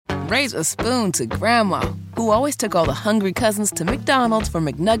raise a spoon to Grandma, who always took all the hungry cousins to McDonald's for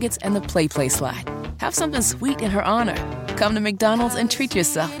McNuggets and the Play Slide. Have something sweet in her honor. Come to McDonald's and treat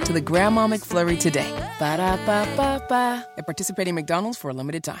yourself to the Grandma McFlurry today. Ba-da-ba-ba-ba. At participating McDonald's for a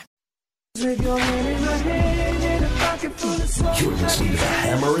limited time. You're listening to the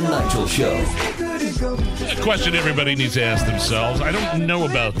Hammer and Nigel Show. A question everybody needs to ask themselves. I don't know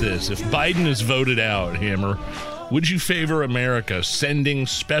about this. If Biden is voted out, Hammer, would you favor America sending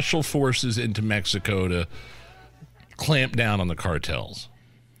special forces into Mexico to clamp down on the cartels?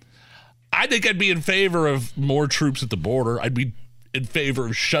 I think I'd be in favor of more troops at the border. I'd be in favor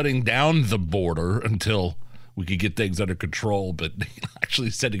of shutting down the border until we could get things under control, but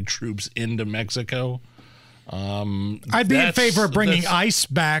actually sending troops into Mexico. I'd be in favor of bringing ICE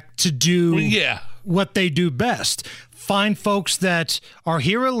back to do what they do best. Find folks that are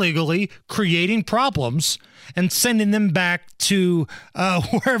here illegally, creating problems, and sending them back to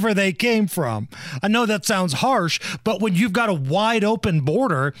wherever they came from. I know that sounds harsh, but when you've got a wide open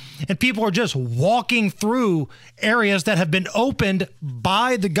border and people are just walking through areas that have been opened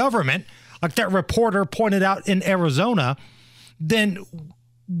by the government, like that reporter pointed out in Arizona, then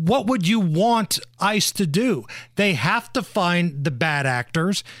what would you want ICE to do? They have to find the bad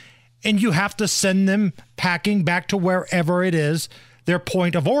actors, and you have to send them packing back to wherever it is their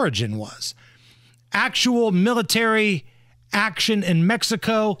point of origin was. Actual military action in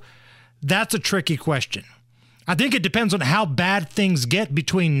Mexico, that's a tricky question. I think it depends on how bad things get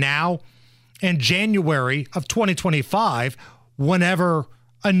between now and January of 2025, whenever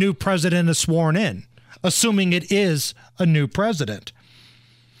a new president is sworn in, assuming it is a new president.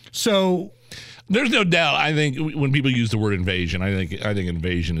 So there's no doubt. I think when people use the word invasion, I think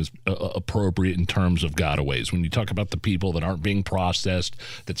invasion is appropriate in terms of gotaways. When you talk about the people that aren't being processed,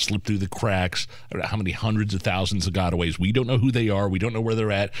 that slip through the cracks, how many hundreds of thousands of gotaways, we don't know who they are, we don't know where they're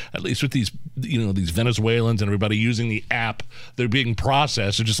at least with these Venezuelans and everybody using the app, they're being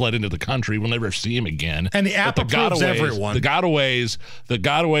processed and just let into the country. We'll never see them again. And the app approves everyone. The gotaways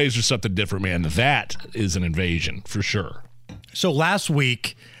are something different, man. That is an invasion for sure. So last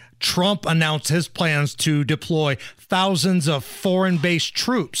week, Trump announced his plans to deploy thousands of foreign-based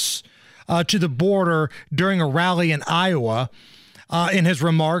troops to the border during a rally in Iowa. In his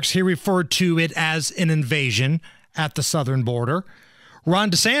remarks, he referred to it as an invasion at the southern border. Ron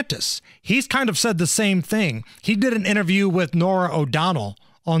DeSantis, he's kind of said the same thing. He did an interview with Norah O'Donnell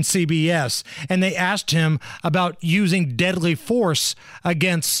on CBS, and they asked him about using deadly force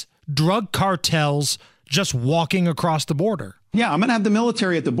against drug cartels just walking across the border. Yeah, I'm going to have the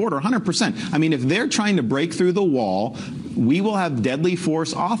military at the border, 100%. I mean, if they're trying to break through the wall, we will have deadly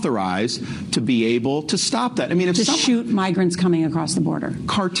force authorized to be able to stop that. I mean, if to shoot migrants coming across the border.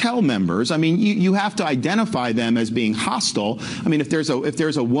 Cartel members, I mean, you have to identify them as being hostile. I mean, if there's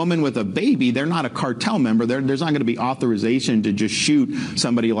a woman with a baby, they're not a cartel member. There's not going to be authorization to just shoot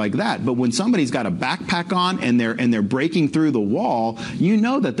somebody like that. But when somebody's got a backpack on and they're breaking through the wall, you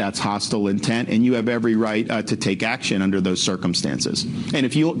know that that's hostile intent, and you have every right to take action under those circumstances. And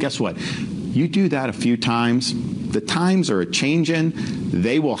if you, guess what? You do that a few times, the times are a-changing.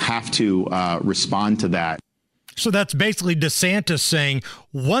 They will have to respond to that. So that's basically DeSantis saying,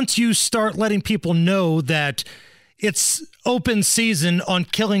 once you start letting people know that it's open season on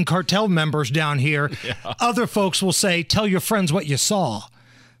killing cartel members down here, other folks will say, tell your friends what you saw.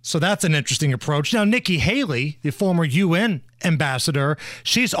 So that's an interesting approach. Now, Nikki Haley, the former UN ambassador,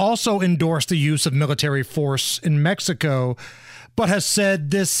 she's also endorsed the use of military force in Mexico, but has said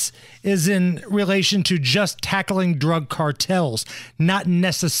this is in relation to just tackling drug cartels, not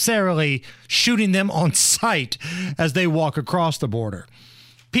necessarily shooting them on sight as they walk across the border.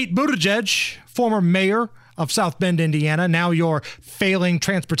 Pete Buttigieg, former mayor of South Bend, Indiana, now your failing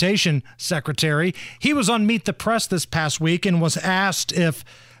transportation secretary, he was on Meet the Press this past week and was asked if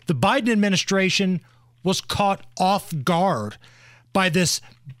the Biden administration was caught off guard by this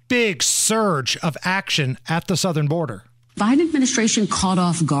big surge of action at the southern border. Biden administration caught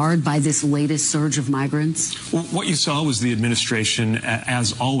off guard by this latest surge of migrants? Well, what you saw was the administration,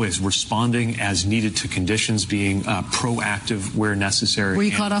 as always, responding as needed to conditions, being proactive where necessary. Were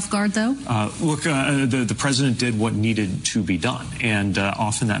you caught off guard, though? Look, the president did what needed to be done, and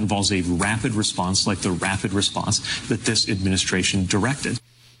often that involves a rapid response, like the rapid response that this administration directed.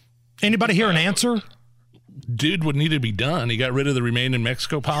 Anybody hear an answer? Did what needed to be done. He got rid of the Remain in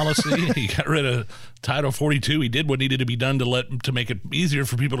Mexico policy. He got rid of Title 42. He did what needed to be done to make it easier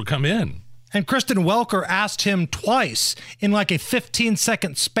for people to come in. And Kristen Welker asked him twice in like a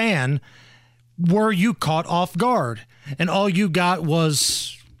 15-second span, were you caught off guard? And all you got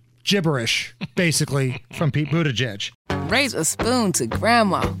was gibberish, basically, from Pete Buttigieg. Raise a spoon to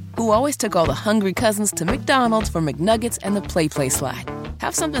Grandma, who always took all the hungry cousins to McDonald's for McNuggets and the Play Slide.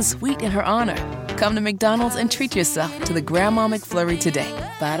 Have something sweet in her honor. Come to McDonald's and treat yourself to the Grandma McFlurry today.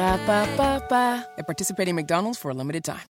 Ba-da-ba-ba-ba. At participating McDonald's for a limited time.